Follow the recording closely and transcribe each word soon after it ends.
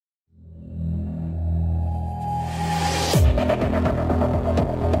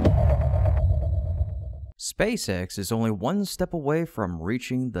SpaceX is only one step away from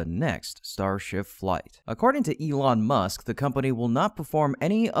reaching the next Starship flight. According to Elon Musk, the company will not perform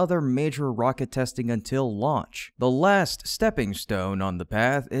any other major rocket testing until launch. The last stepping stone on the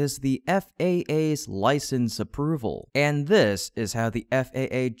path is the FAA's license approval. And this is how the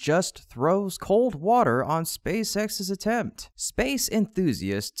FAA just throws cold water on SpaceX's attempt. Space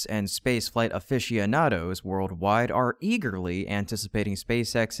enthusiasts and spaceflight aficionados worldwide are eagerly anticipating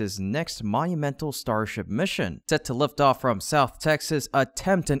SpaceX's next monumental Starship mission, set to lift off from South Texas,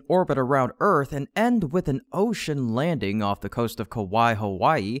 attempt an orbit around Earth, and end with an ocean landing off the coast of Kauai,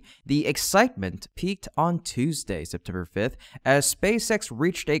 Hawaii. The excitement peaked on Tuesday, September 5th, as SpaceX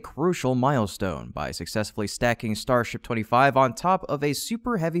reached a crucial milestone by successfully stacking Starship 25 on top of a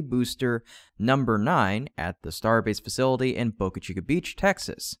Super Heavy booster number 9 at the Starbase facility in Boca Chica Beach,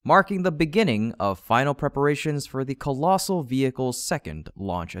 Texas, marking the beginning of final preparations for the colossal vehicle's second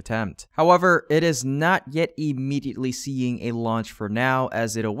launch attempt. However, it is not yet immediately seeing a launch for now,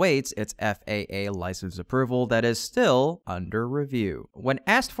 as it awaits its FAA license approval that is still under review. When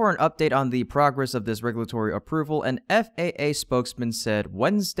asked for an update on the progress of this regulatory approval, an FAA spokesman said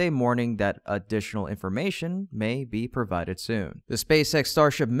Wednesday morning that additional information may be provided soon. The SpaceX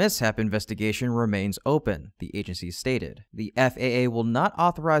Starship mishap investigation remains open, the agency stated. The FAA will not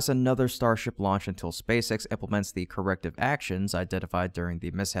authorize another Starship launch until SpaceX implements the corrective actions identified during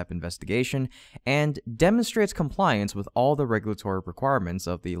the mishap investigation and demonstrates compliance with all the regulatory requirements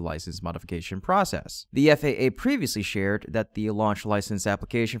of the license modification process. The FAA previously shared that the launch license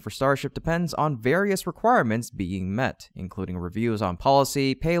application for Starship depends on various requirements being met, including reviews on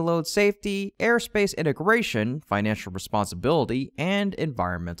policy, payload safety, airspace integration, financial responsibility, and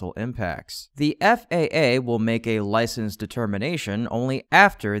environmental impacts. The FAA will make a license determination only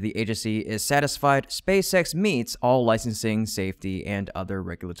after the agency is satisfied SpaceX meets all licensing, safety, and other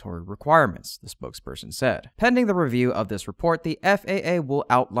regulatory requirements, the spokesperson said. Pending the review of this report, the FAA will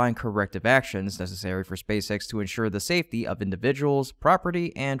outline corrective actions necessary for SpaceX to ensure the safety of individuals,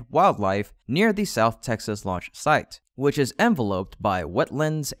 property, and wildlife near the South Texas launch site, which is enveloped by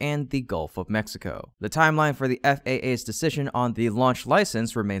wetlands and the Gulf of Mexico. The timeline for the FAA's decision on the launch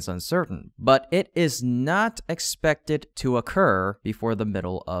license remains uncertain, but it is not expected to occur before the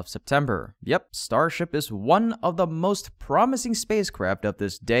middle of September. Yep, Starship is one of the most promising spacecraft of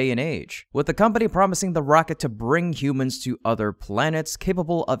this day and age, with the company promising the rocket to bring humans to other planets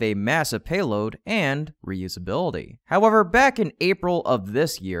capable of a massive payload and reusability. However, back in April of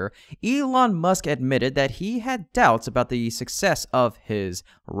this year, Elon Musk admitted that he had doubts about the success of his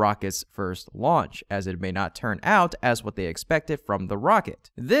rocket's first launch, as it may not turn out as what they expected from the rocket.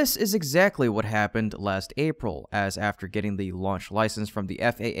 This is exactly what happened last April, as after getting the launch license from the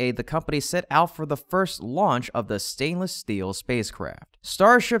FAA, the company set out for the first launch of the stainless steel spacecraft.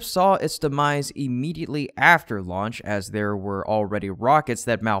 Starship saw its demise immediately after launch, as there were already rockets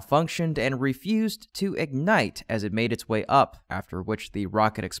that malfunctioned and refused to ignite as it made its way up, after which the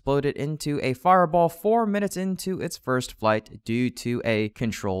rocket exploded into a fireball 4 minutes into its first flight due to a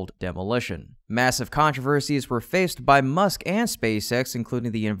controlled demolition. Massive controversies were faced by Musk and SpaceX,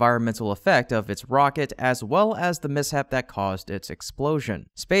 including the environmental effect of its rocket as well as the mishap that caused its explosion.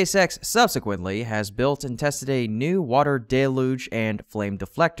 SpaceX subsequently has built and tested a new water deluge and flame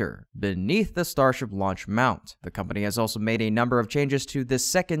deflector beneath the Starship launch mount. The company has also made a number of changes to the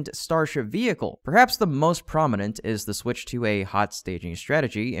second Starship vehicle. Perhaps the most prominent is the switch to a hot staging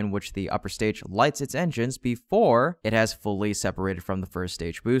strategy, in which the upper stage lights its engines before it has fully separated from the first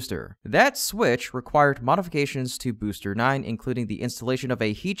stage booster. That switch required modifications to Booster 9, including the installation of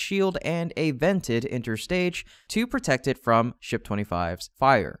a heat shield and a vented interstage to protect it from Ship 25's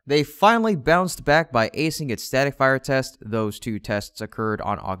fire. They finally bounced back by acing its static fire test. Those two tests occurred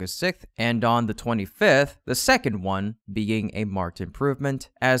on August 6th, and on the 25th, the second one being a marked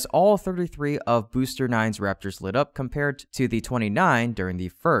improvement, as all 33 of Booster 9's Raptors lit up compared to the 29 during the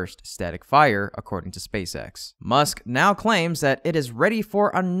first static fire, according to SpaceX. Musk now claims that it is ready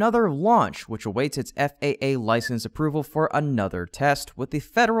for another launch, which awaits its FAA license approval for another test, with the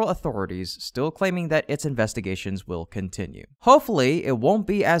federal authorities still claiming that its investigations will continue. Hopefully, it won't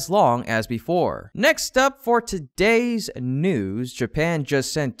be as long as before. Next up for today's news, Japan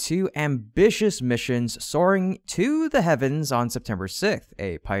just sent 2 ambitious missions soaring to the heavens on September 6th,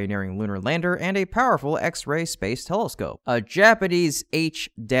 a pioneering lunar lander and a powerful X-ray space telescope. A Japanese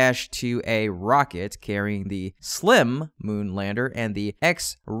H-2A rocket carrying the SLIM moon lander and the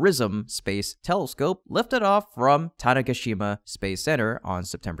X-RISM space Space Telescope lifted off from Tanegashima Space Center on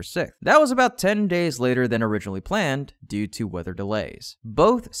September 6th. That was about 10 days later than originally planned due to weather delays.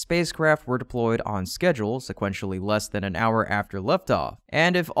 Both spacecraft were deployed on schedule, sequentially less than an hour after liftoff.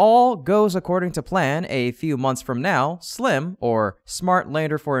 And if all goes according to plan, a few months from now, SLIM, or Smart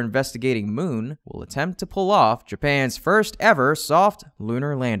Lander for Investigating Moon, will attempt to pull off Japan's first ever soft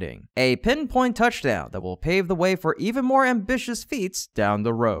lunar landing. A pinpoint touchdown that will pave the way for even more ambitious feats down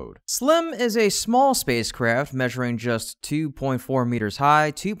the road. SLIM is a small spacecraft measuring just 2.4 meters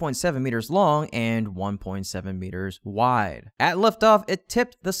high, 2.7 meters long, and 1.7 meters wide. At liftoff, it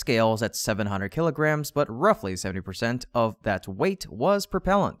tipped the scales at 700 kilograms, but roughly 70% of that weight was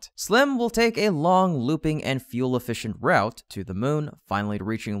propellant. SLIM will take a long, looping, and fuel-efficient route to the moon, finally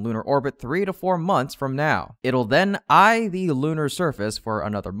reaching lunar orbit 3 to 4 months from now. It'll then eye the lunar surface for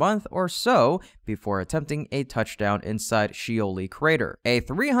another month or so before attempting a touchdown inside Scioli crater, a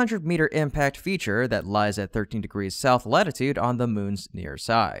 300-meter impact feature that lies at 13 degrees south latitude on the moon's near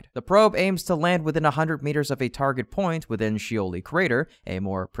side. The probe aims to land within 100 meters of a target point within Scioli crater, a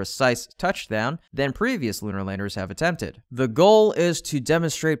more precise touchdown than previous lunar landers have attempted. The goal is to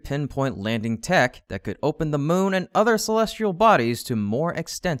demonstrate pinpoint landing tech that could open the moon and other celestial bodies to more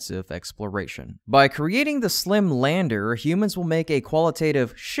extensive exploration. By creating the SLIM lander, humans will make a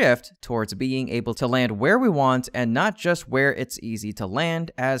qualitative shift towards being able to land where we want and not just where it's easy to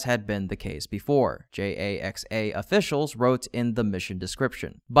land, as had been the case before, JAXA officials wrote in the mission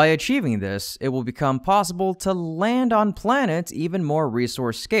description. By achieving this, it will become possible to land on planets even more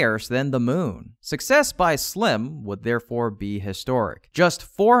resource scarce than the moon. Success by SLIM would therefore be historic. Just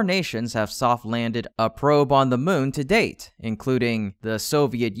 4 nations have soft landed a probe on the moon to date, including the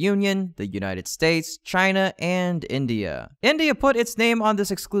Soviet Union, the United States, China, and India. India put its name on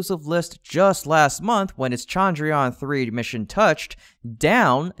this exclusive list just last month when its Chandrayaan-3 mission touched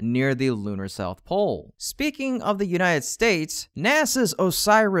down near the lunar South Pole. Speaking of the United States, NASA's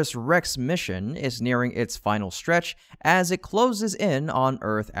OSIRISRex mission is nearing its final stretch as it closes in on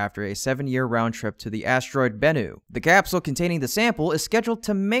Earth after a 7-year round trip to the asteroid Bennu. The capsule containing the sample is scheduled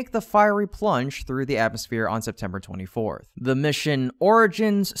to make the fiery plunge through the atmosphere on September 24th. The mission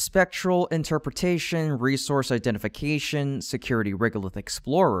Origins, Spectral Interpretation, Resource Identification, Security Regolith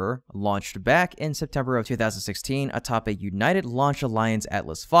Explorer launched back in September of 2016 atop a United Launch Alliance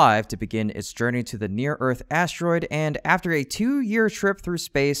Atlas V to begin its journey to the near-Earth asteroid, and after a 2-year trip through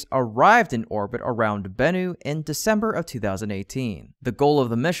space, arrived in orbit around Bennu in December of 2018. The goal of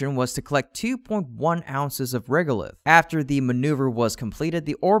the mission was to collect 2.1 ounces of regolith. After the maneuver was completed,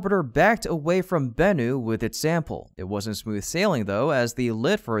 the orbiter backed away from Bennu with its sample. It wasn't smooth sailing though, as the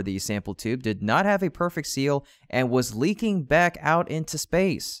lid for the sample tube did not have a perfect seal and was leaking back out into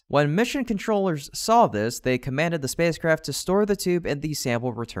space. When mission controllers saw this, they commanded the spacecraft to store the tube in the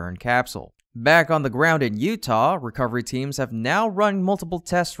sample return capsule. Back on the ground in Utah, recovery teams have now run multiple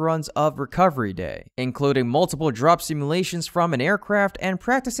test runs of Recovery Day, including multiple drop simulations from an aircraft and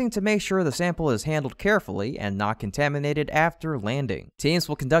practicing to make sure the sample is handled carefully and not contaminated after landing. Teams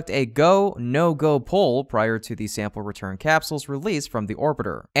will conduct a go, no-go poll prior to the sample return capsule's release from the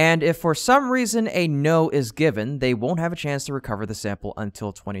orbiter. And if for some reason a no is given, they won't have a chance to recover the sample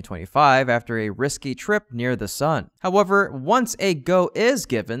until 2025 after a risky trip near the sun. However, once a go is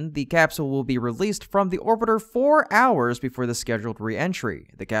given, the capsule will be released from the orbiter 4 hours before the scheduled re-entry.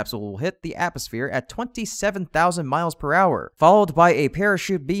 The capsule will hit the atmosphere at 27,000 miles per hour, followed by a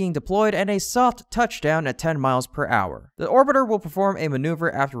parachute being deployed and a soft touchdown at 10 miles per hour. The orbiter will perform a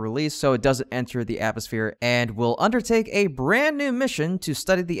maneuver after release so it doesn't enter the atmosphere and will undertake a brand new mission to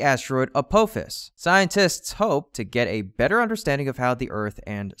study the asteroid Apophis. Scientists hope to get a better understanding of how the Earth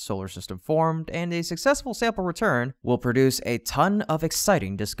and solar system formed, and a successful sample return will produce a ton of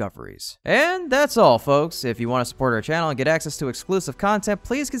exciting discoveries. And that's all, folks. If you want to support our channel and get access to exclusive content,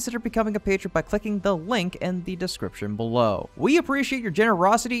 please consider becoming a patron by clicking the link in the description below. We appreciate your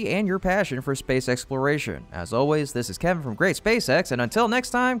generosity and your passion for space exploration. As always, this is Kevin from Great SpaceX, and until next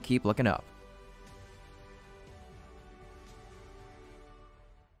time, keep looking up.